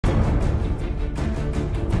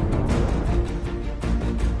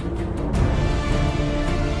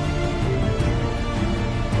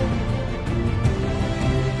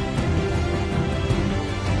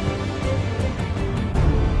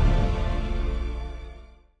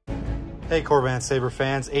Hey Korbanth Saber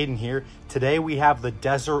fans, Aiden here. Today we have the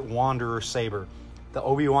Desert Wanderer Saber, the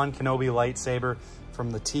Obi-Wan Kenobi lightsaber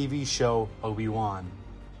from the TV show Obi-Wan.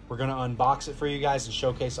 We're going to unbox it for you guys and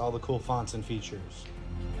showcase all the cool fonts and features.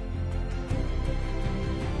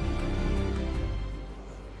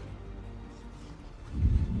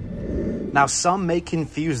 Now some may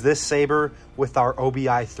confuse this saber with our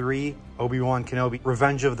OBI-3, Obi-Wan Kenobi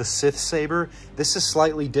Revenge of the Sith saber. This is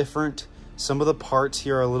slightly different. Some of the parts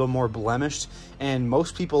here are a little more blemished, and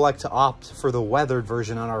most people like to opt for the weathered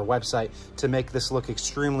version on our website to make this look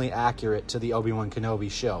extremely accurate to the Obi-Wan Kenobi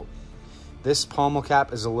show. This pommel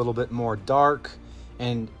cap is a little bit more dark,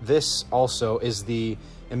 and this also is the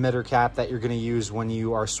emitter cap that you're going to use when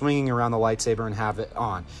you are swinging around the lightsaber and have it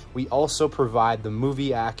on. We also provide the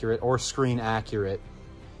movie accurate or screen accurate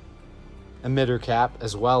emitter cap,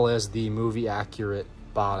 as well as the movie accurate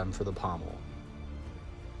bottom for the pommel.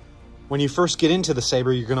 When you first get into the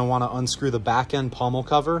saber, you're going to want to unscrew the back end pommel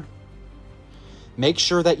cover. Make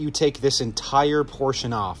sure that you take this entire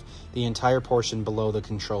portion off, the entire portion below the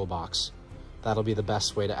control box. That'll be the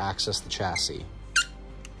best way to access the chassis.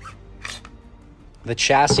 The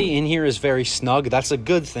chassis in here is very snug. That's a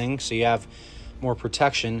good thing, so you have more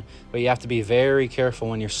protection, but you have to be very careful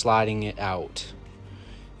when you're sliding it out.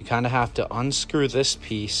 You kind of have to unscrew this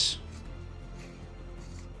piece.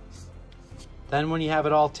 Then when you have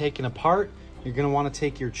it all taken apart, you're going to want to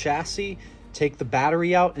take your chassis, take the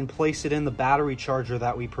battery out, and place it in the battery charger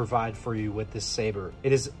that we provide for you with this saber.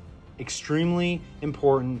 It is extremely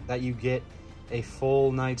important that you get a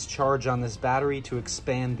full night's charge on this battery to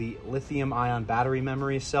expand the lithium-ion battery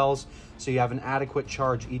memory cells, so you have an adequate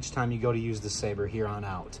charge each time you go to use the saber here on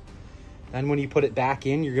out. Then when you put it back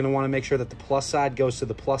in, you're going to want to make sure that the plus side goes to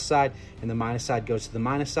the plus side and the minus side goes to the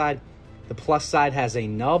minus side. The plus side has a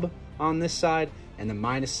nub on this side, and the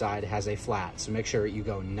minus side has a flat. So make sure you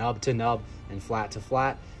go nub to nub and flat to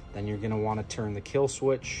flat. Then you're going to want to turn the kill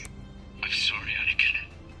switch. I'm sorry, Anakin,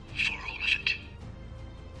 for all of it.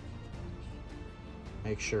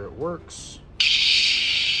 Make sure it works.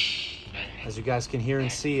 As you guys can hear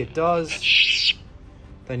and see, it does.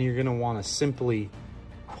 Then you're going to want to simply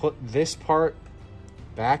put this part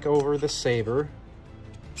back over the saber.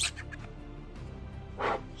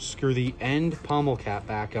 Screw the end pommel cap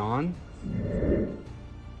back on.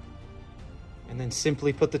 And then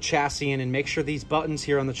simply put the chassis in and make sure these buttons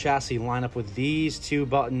here on the chassis line up with these two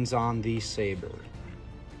buttons on the saber.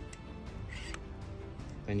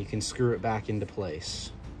 Then you can screw it back into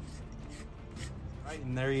place. All right,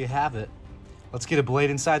 and there you have it. Let's get a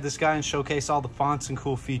blade inside this guy and showcase all the fonts and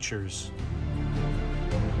cool features.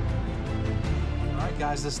 All right,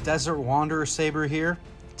 guys, this Desert Wanderer saber here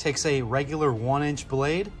takes a regular 1-inch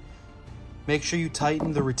blade. Make sure you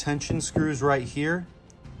tighten the retention screws right here,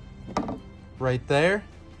 right there,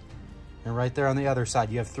 and right there on the other side.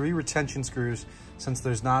 You have 3 retention screws since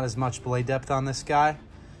there's not as much blade depth on this guy,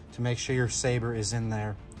 to make sure your saber is in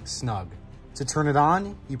there snug. To turn it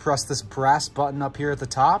on, you press this brass button up here at the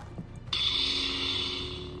top.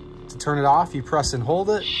 To turn it off, you press and hold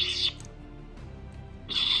it.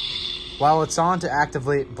 While it's on, to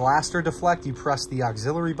activate blaster deflect, you press the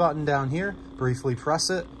auxiliary button down here. Briefly press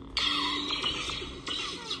it.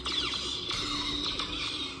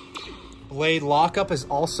 Blade lockup is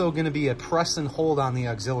also going to be a press and hold on the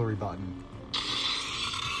auxiliary button.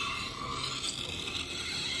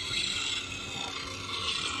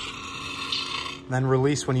 Then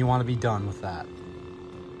release when you want to be done with that.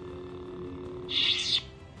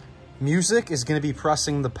 Music is going to be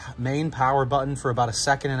pressing the main power button for about 1.5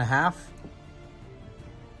 seconds.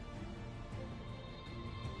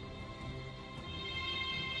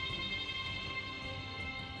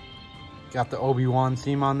 Got the Obi-Wan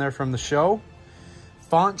theme on there from the show.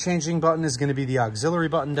 Font changing button is going to be the auxiliary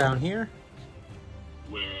button down here.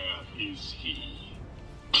 Where is he?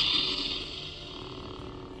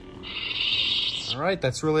 All right,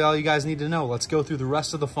 that's really all you guys need to know. Let's go through the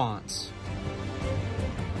rest of the fonts.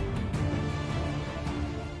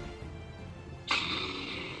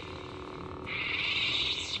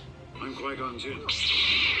 I'm Qui-Gon Jinn.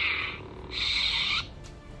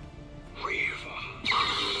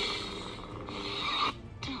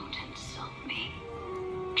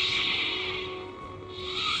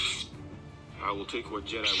 I will take what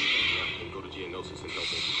Jedi we have and go to Geonosis and help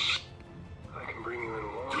him. I can bring you in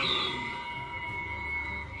along. I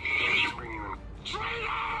can bring you in.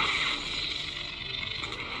 Traitor!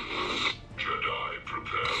 Jedi,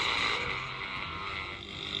 prepare.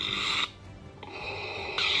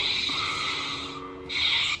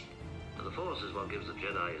 The Force is what gives the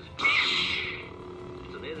Jedi his power.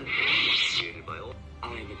 It's an inner force created by all.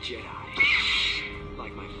 I'm a Jedi.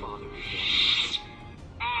 like my father before.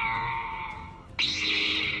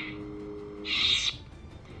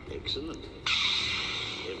 Excellent.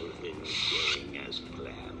 Everything's going as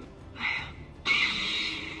planned.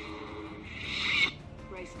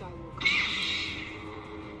 Rey Skywalker.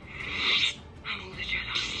 Among the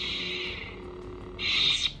Jedi.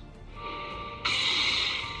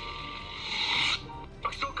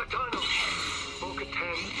 Ahsoka Tano!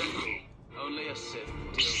 Bo-Katan sent me. Only a Sith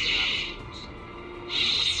deals with absolutes.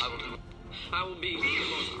 I will be the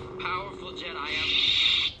most powerful Jedi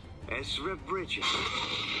ever. Ezra Bridger.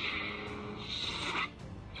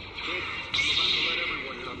 Kid, I'm about to let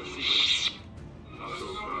everyone in on the secret.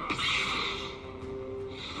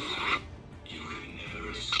 You can never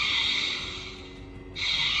escape.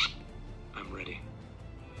 I'm ready.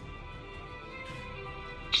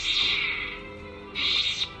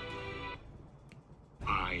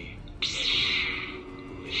 I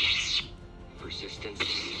persistence and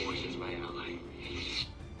force is my ally.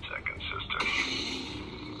 Second sister.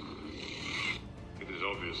 It is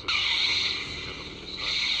obvious that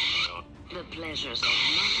The pleasures of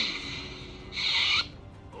mine.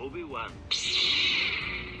 Obi-Wan.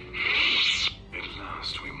 At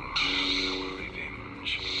last we must have our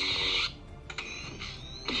revenge.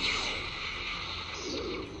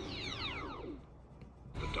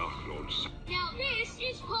 the Dark Lord's Now this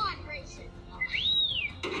is pod racing.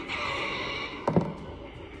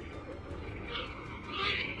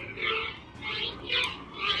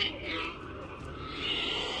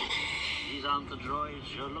 These aren't the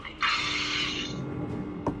droids you're looking for.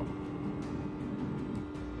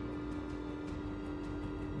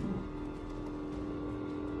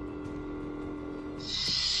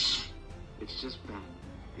 It's just bad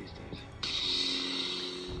these days.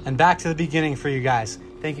 And back to the beginning for you guys.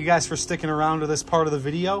 Thank you guys for sticking around to this part of the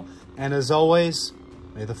video. And as always,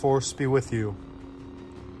 may the Force be with you.